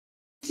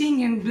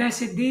amazing and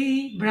blessed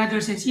day,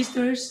 brothers and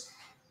sisters.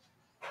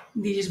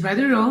 This is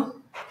Brother Ro,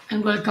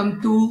 and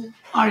welcome to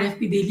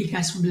RFP Daily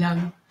Class Vlog.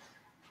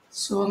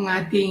 So, ang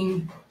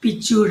ating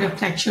picture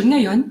reflection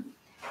ngayon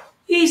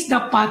is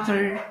the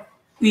potter,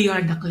 we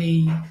are the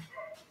clay.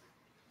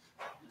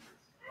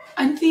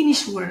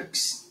 Unfinished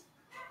works.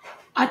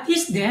 At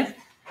his death,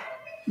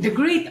 the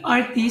great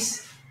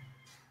artist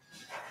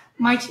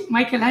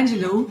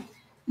Michelangelo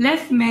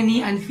left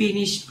many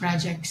unfinished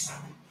projects.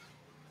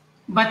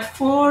 But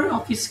 4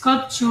 of his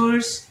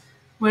sculptures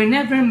were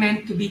never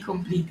meant to be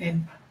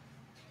completed.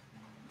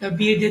 The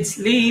bearded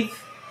slave,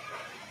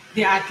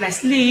 the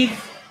Atlas slave,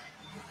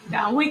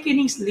 the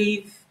awakening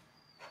slave,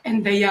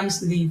 and the young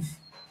slave.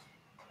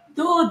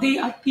 Though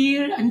they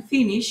appear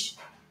unfinished,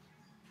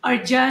 are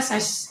just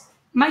as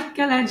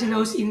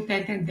Michelangelo's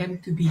intended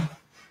them to be.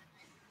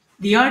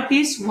 The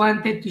artist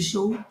wanted to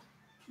show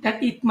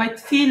that it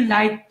might feel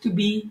like to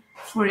be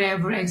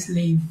forever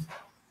enslaved.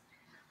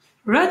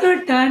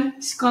 Rather than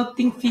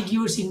sculpting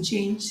figures in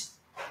chains,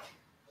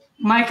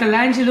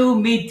 Michelangelo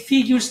made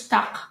figures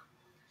stuck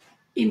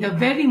in the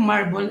very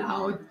marble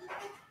out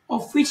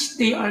of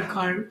which they are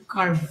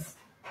carved.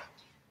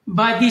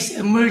 Bodies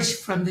emerge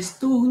from the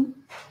stone,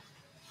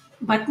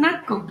 but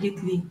not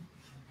completely.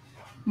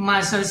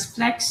 Muscles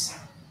flex,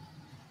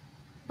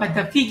 but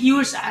the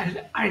figures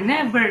are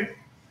never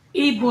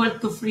able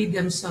to free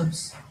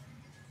themselves.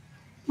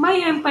 My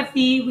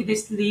empathy with the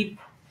slave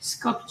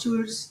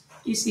sculptures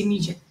is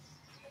immediate.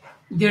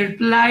 Their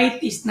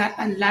plight is not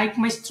unlike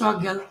my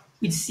struggle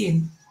with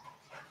sin.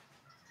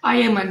 I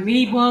am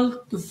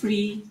unable to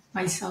free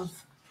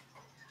myself.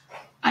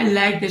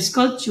 Unlike the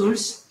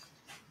sculptures,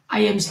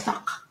 I am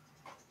stuck.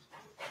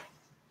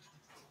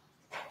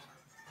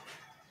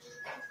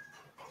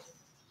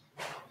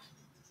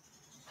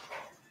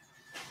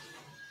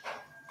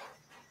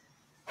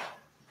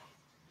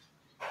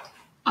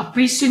 A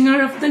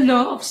prisoner of the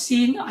law of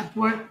sin at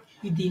work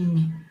within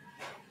me.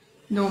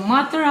 No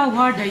matter how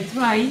hard I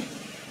try,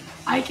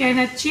 I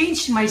cannot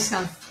change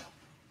myself.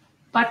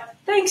 But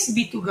thanks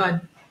be to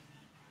God,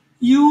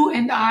 you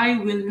and I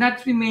will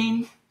not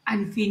remain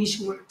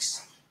unfinished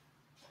works.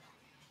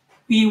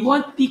 We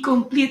won't be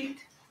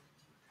complete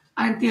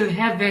until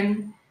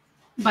heaven,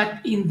 but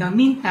in the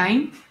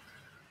meantime,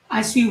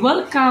 as we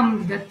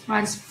welcome the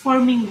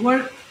transforming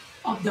work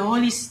of the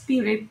Holy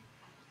Spirit,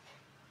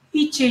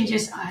 He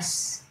changes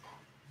us.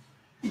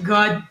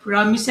 God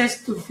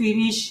promises to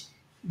finish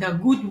the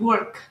good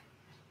work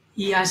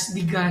He has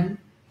begun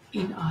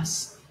in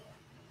us.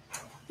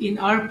 In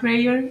our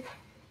prayer,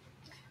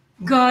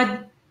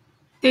 God,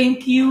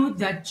 thank you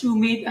that you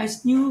made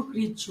us new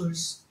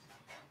creatures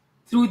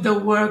through the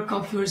work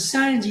of your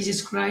Son,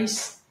 Jesus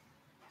Christ,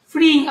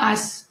 freeing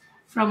us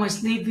from a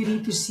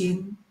slavery to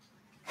sin.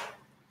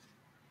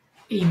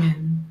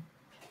 Amen.